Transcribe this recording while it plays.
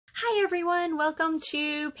Hi everyone, welcome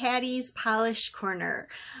to Patty's Polish Corner.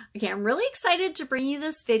 Okay, I'm really excited to bring you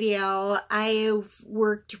this video. I've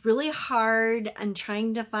worked really hard on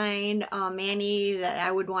trying to find a mani that I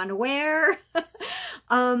would want to wear.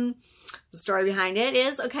 The story behind it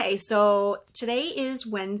is, okay, so today is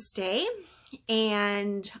Wednesday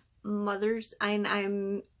and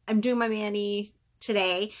I'm doing my mani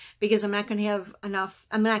today because I'm not going to have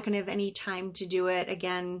any time to do it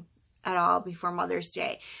again at all before Mother's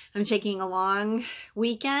Day. I'm taking a long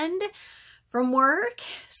weekend from work,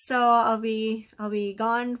 so I'll be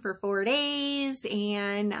gone for 4 days,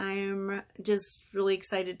 and I'm just really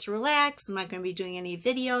excited to relax. I'm not going to be doing any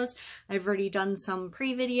videos. I've already done some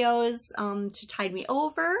pre-videos to tide me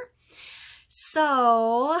over.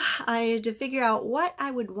 So I had to figure out what I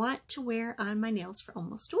would want to wear on my nails for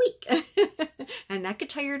almost a week. And not get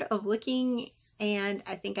tired of looking, and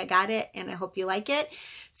I think I got it, and I hope you like it.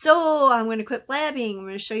 So I'm going to quit blabbing. I'm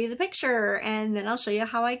going to show you the picture, and then I'll show you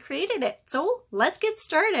how I created it. So let's get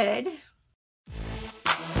started.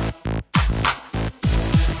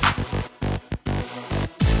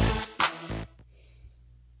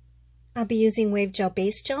 I'll be using Wavegel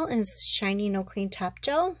Base Gel as Shiny No Clean Top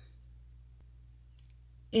Gel.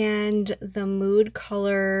 And the Mood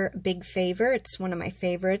Color Big Favor. It's one of my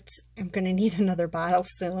favorites. I'm going to need another bottle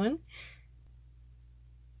soon.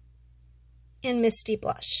 And Misty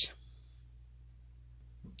Blush.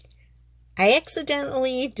 I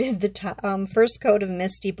accidentally did the first coat of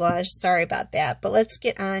Misty Blush. Sorry about that. But let's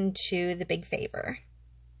get on to the Big Favor.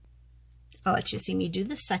 I'll let you see me do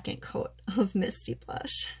the second coat of Misty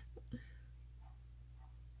Blush.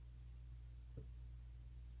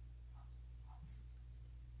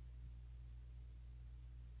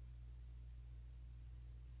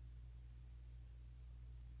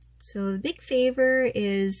 So the Big Favor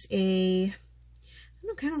is a,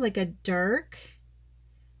 kind of like a dark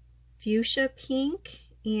fuchsia pink,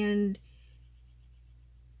 and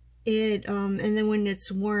it and then when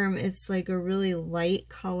it's warm, it's like a really light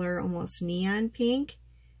color, almost neon pink.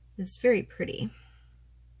 It's very pretty.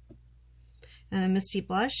 And the Misty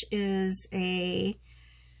Blush is a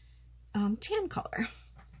tan color.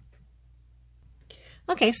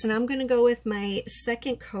 Okay, so now I'm going to go with my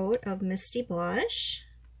second coat of Misty Blush.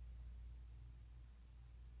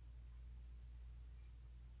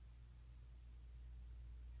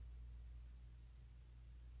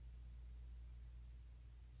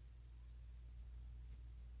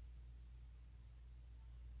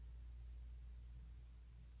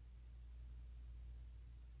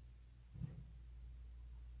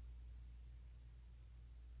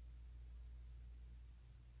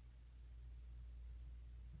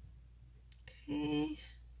 Okay.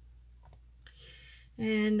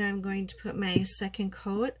 And I'm going to put my second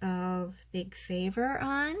coat of Big Favor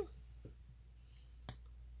on.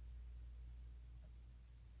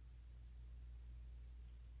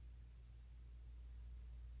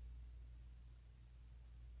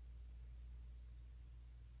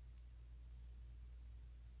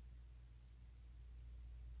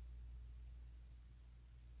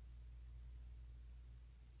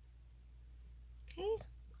 Okay,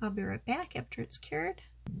 I'll be right back after it's cured.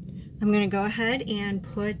 I'm going to go ahead and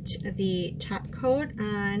put the top coat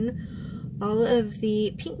on all of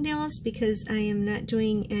the pink nails because I am not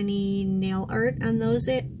doing any nail art on those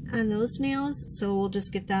nails, so we'll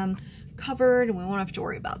just get them covered and we won't have to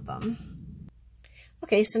worry about them.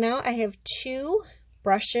 Okay, so now I have two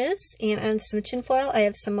brushes, and on some tin foil I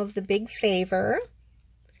have some of the Big Favor.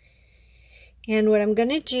 And what I'm going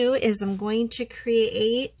to do is I'm going to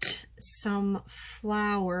create some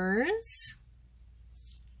flowers.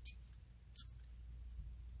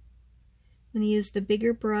 I'm going to use the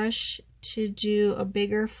bigger brush to do a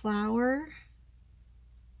bigger flower.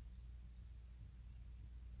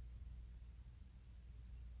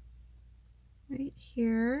 Right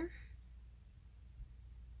here.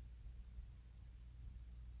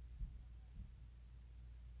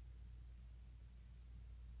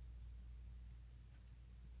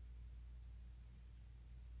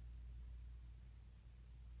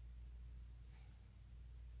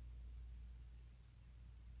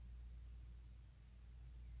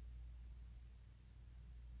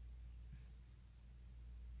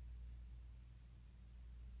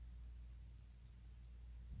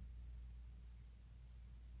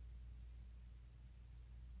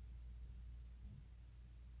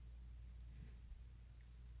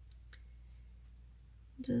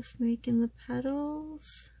 Just making the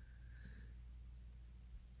petals.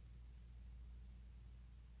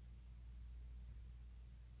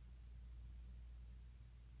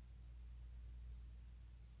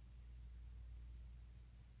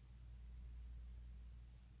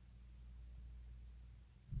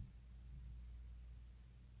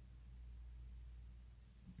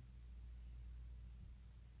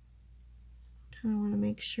 kind of want to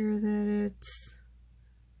make sure that it's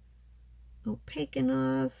opaque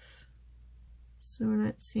enough so we're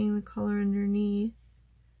not seeing the color underneath.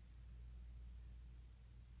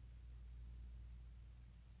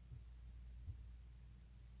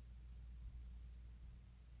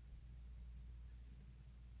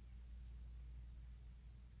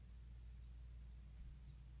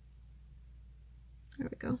 There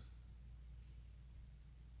we go.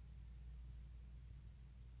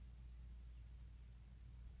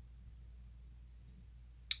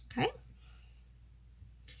 Okay.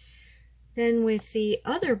 Then with the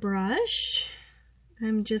other brush,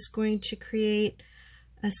 I'm just going to create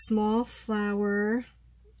a small flower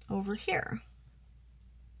over here.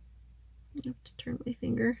 I have to turn my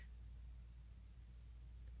finger.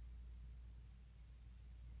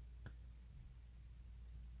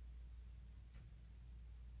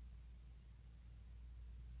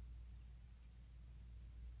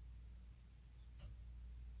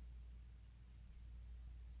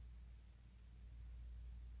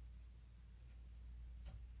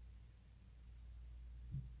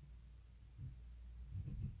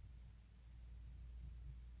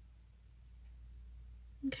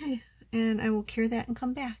 Okay, and I will cure that and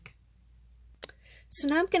come back. So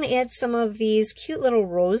now I'm going to add some of these cute little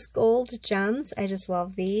rose gold gems. I just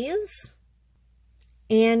love these.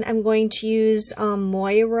 And I'm going to use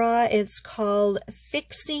Moira. It's called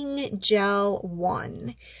Fixing Gel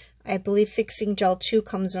 1. I believe Fixing Gel 2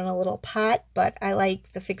 comes in a little pot, but I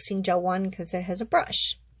like the Fixing Gel 1 because it has a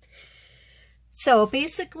brush. So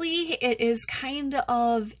basically it is kind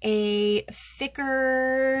of a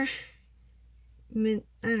thicker, I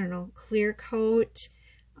don't know, clear coat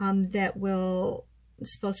that will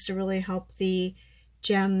supposed to really help the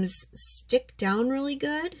gems stick down really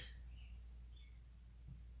good.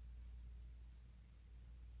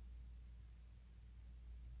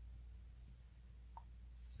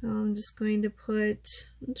 So I'm just going to put,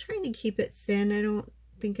 I'm trying to keep it thin. I don't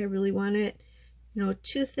think I really want it, you know,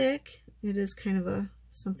 too thick. It is kind of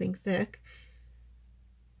something thick.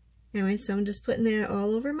 Anyway, so I'm just putting that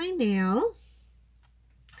all over my nail.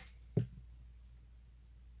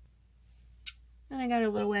 Then I got a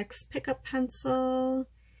little wax pickup pencil,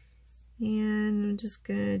 and I'm just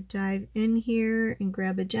going to dive in here and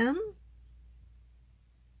grab a gem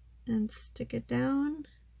and stick it down.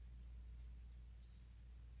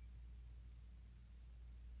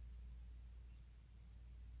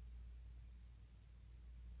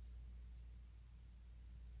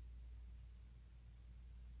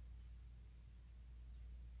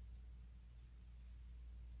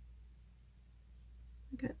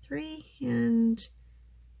 I got 3, and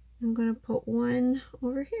I'm going to put 1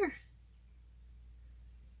 over here.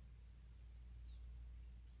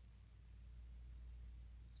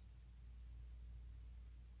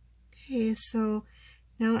 Okay, so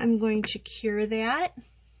now I'm going to cure that.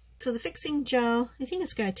 So the fixing gel, I think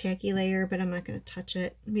it's got a tacky layer, but I'm not going to touch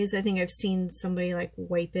it because I think I've seen somebody like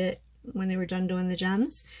wipe it when they were done doing the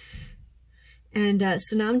gems. And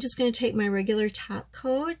so now I'm just going to take my regular top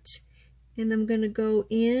coat, and I'm going to go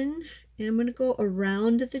in and I'm going to go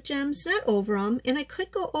around the gems, not over them. And I could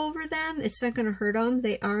go over them. It's not going to hurt them.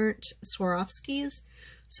 They aren't Swarovskis,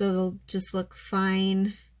 so they'll just look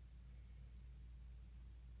fine,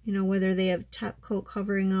 you know, whether they have top coat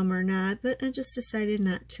covering them or not. But I just decided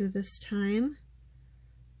not to this time.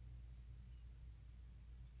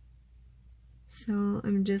 So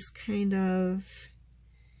I'm just kind of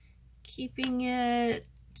keeping it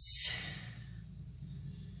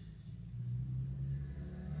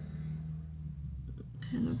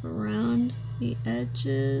kind of around the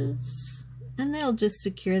edges, and they'll just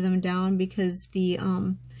secure them down because the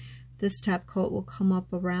this top coat will come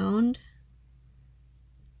up around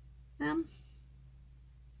them.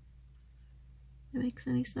 That makes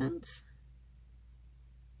any sense?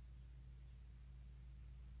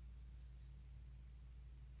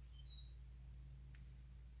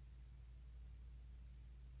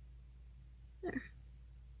 There.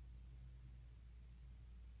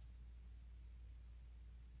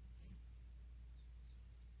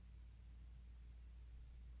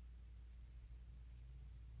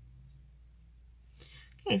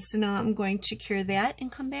 Okay, so now I'm going to cure that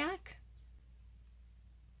and come back.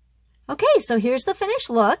 Okay, so here's the finished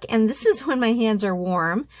look, and this is when my hands are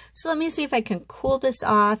warm. So let me see if I can cool this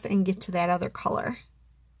off and get to that other color.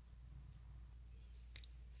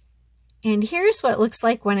 And here's what it looks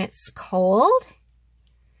like when it's cold.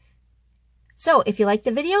 So if you like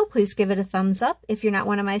the video, please give it a thumbs up. If you're not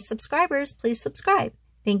one of my subscribers, please subscribe.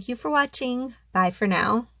 Thank you for watching. Bye for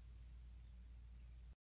now.